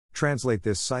translate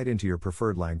this site into your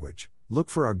preferred language. Look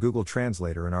for our Google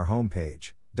Translator in our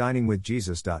homepage,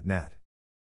 diningwithjesus.net.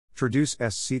 Traduce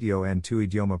este sitio en tu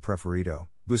idioma preferido.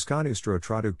 Busca nuestro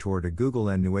traductor de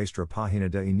Google en nuestra página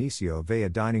de inicio via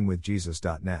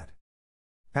diningwithjesus.net.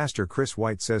 Pastor Chris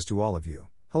White says to all of you,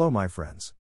 hello my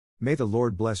friends. May the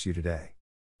Lord bless you today.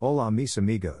 Hola mis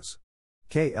amigos.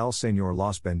 Que el Señor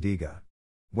los bendiga.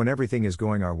 When everything is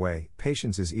going our way,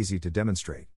 patience is easy to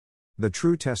demonstrate. The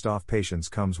true test of patience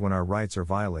comes when our rights are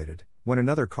violated, when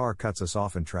another car cuts us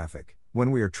off in traffic,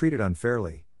 when we are treated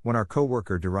unfairly, when our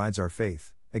coworker derides our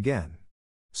faith, again.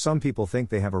 Some people think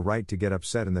they have a right to get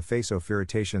upset in the face of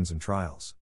irritations and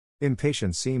trials.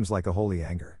 Impatience seems like a holy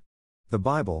anger. The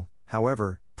Bible,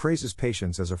 however, praises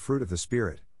patience as a fruit of the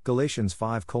Spirit, Galatians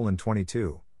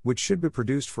 5:22, which should be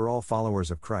produced for all followers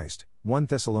of Christ, 1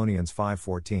 Thessalonians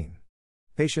 5:14.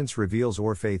 Patience reveals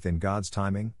our faith in God's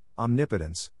timing,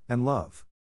 omnipotence, and love.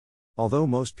 Although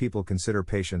most people consider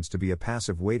patience to be a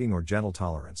passive waiting or gentle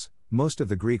tolerance, most of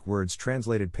the Greek words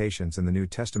translated patience in the New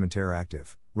Testament are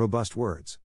active, robust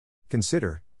words.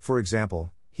 Consider, for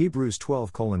example, Hebrews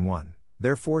 12:1.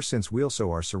 Therefore, since we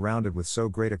also are surrounded with so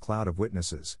great a cloud of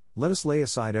witnesses, let us lay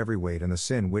aside every weight and the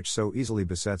sin which so easily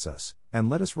besets us, and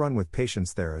let us run with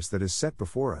patience the race that is set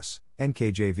before us.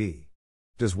 NKJV.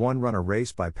 Does one run a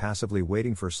race by passively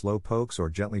waiting for slow pokes or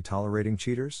gently tolerating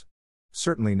cheaters?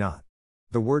 Certainly not.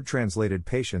 The word translated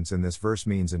patience in this verse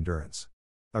means endurance.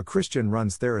 A Christian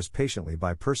runs their race patiently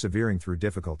by persevering through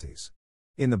difficulties.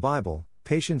 In the Bible,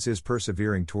 patience is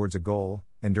persevering towards a goal,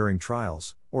 enduring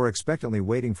trials, or expectantly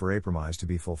waiting for a promise to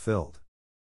be fulfilled.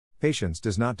 Patience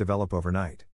does not develop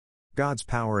overnight. God's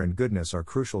power and goodness are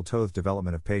crucial to the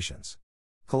development of patience.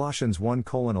 Colossians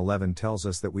 1:11 tells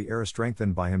us that we are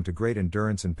strengthened by Him to great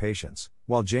endurance and patience,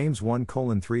 while James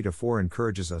 1:3-4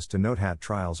 encourages us to note that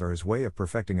trials are His way of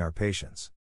perfecting our patience.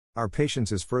 Our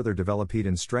patience is further developed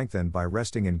and strengthened by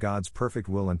resting in God's perfect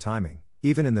will and timing,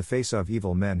 even in the face of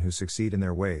evil men who succeed in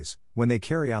their ways, when they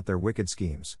carry out their wicked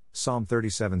schemes. Psalm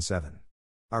 37:7.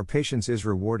 Our patience is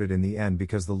rewarded in the end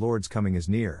because the Lord's coming is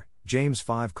near. James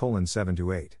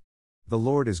 5:7-8. The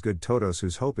Lord is good to those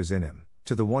whose hope is in Him,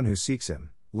 to the one who seeks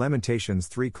Him. Lamentations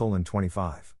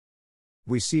 3:25.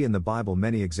 We see in the Bible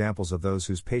many examples of those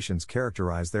whose patience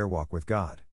characterize their walk with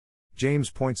God. James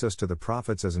points us to the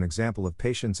prophets as an example of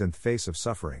patience in the face of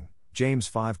suffering. James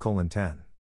 5:10.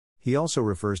 He also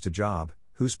refers to Job,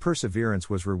 whose perseverance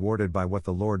was rewarded by what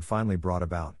the Lord finally brought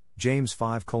about. James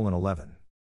 5:11.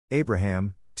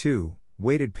 Abraham, too,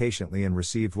 waited patiently and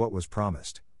received what was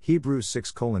promised. Hebrews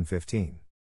 6:15.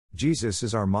 Jesus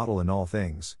is our model in all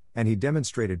things, and He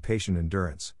demonstrated patient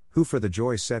endurance, who for the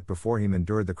joy set before Him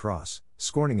endured the cross,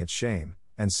 scorning its shame,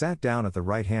 and sat down at the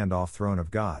right hand of the throne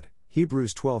of God.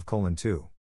 Hebrews 12:2.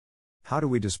 How do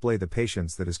we display the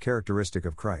patience that is characteristic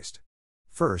of Christ?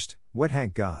 First, what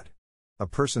thank God. A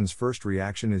person's first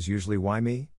reaction is usually why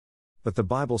me? But the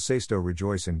Bible says to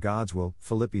rejoice in God's will.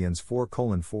 Philippians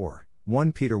 4:4,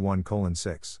 1 Peter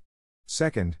 1:6.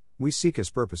 Second, we seek His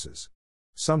purposes.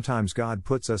 Sometimes God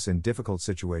puts us in difficult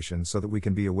situations so that we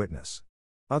can be a witness.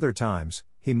 Other times,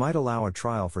 He might allow a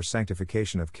trial for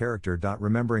sanctification of character.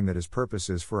 Remembering that His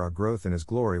purposes for our growth and His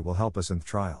glory will help us in the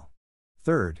trial.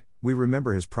 Third, we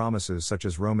remember His promises such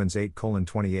as Romans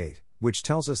 8:28, which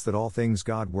tells us that all things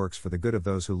God works for the good of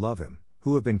those who love Him,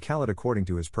 who have been called according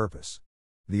to His purpose.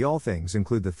 The all things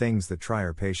include the things that try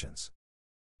our patience.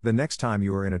 The next time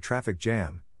you are in a traffic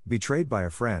jam, betrayed by a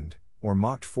friend, or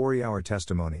mocked for your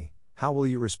testimony, how will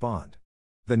you respond?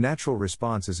 The natural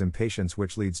response is impatience,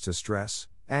 which leads to stress,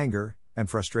 anger, and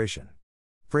frustration.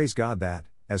 Praise God that,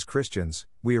 as Christians,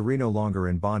 we are no longer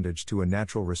in bondage to a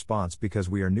natural response because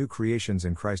we are new creations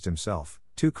in Christ Himself.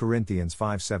 2 Corinthians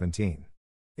 5:17.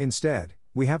 Instead,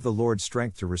 we have the Lord's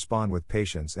strength to respond with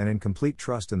patience and in complete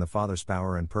trust in the Father's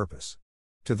power and purpose.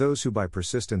 To those who by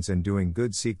persistence in doing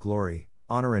good seek glory,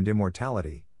 honor and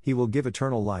immortality, He will give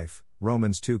eternal life.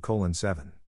 Romans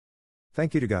 2:7.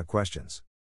 Thank you to Got Questions.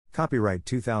 Copyright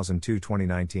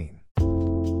 2002-2019.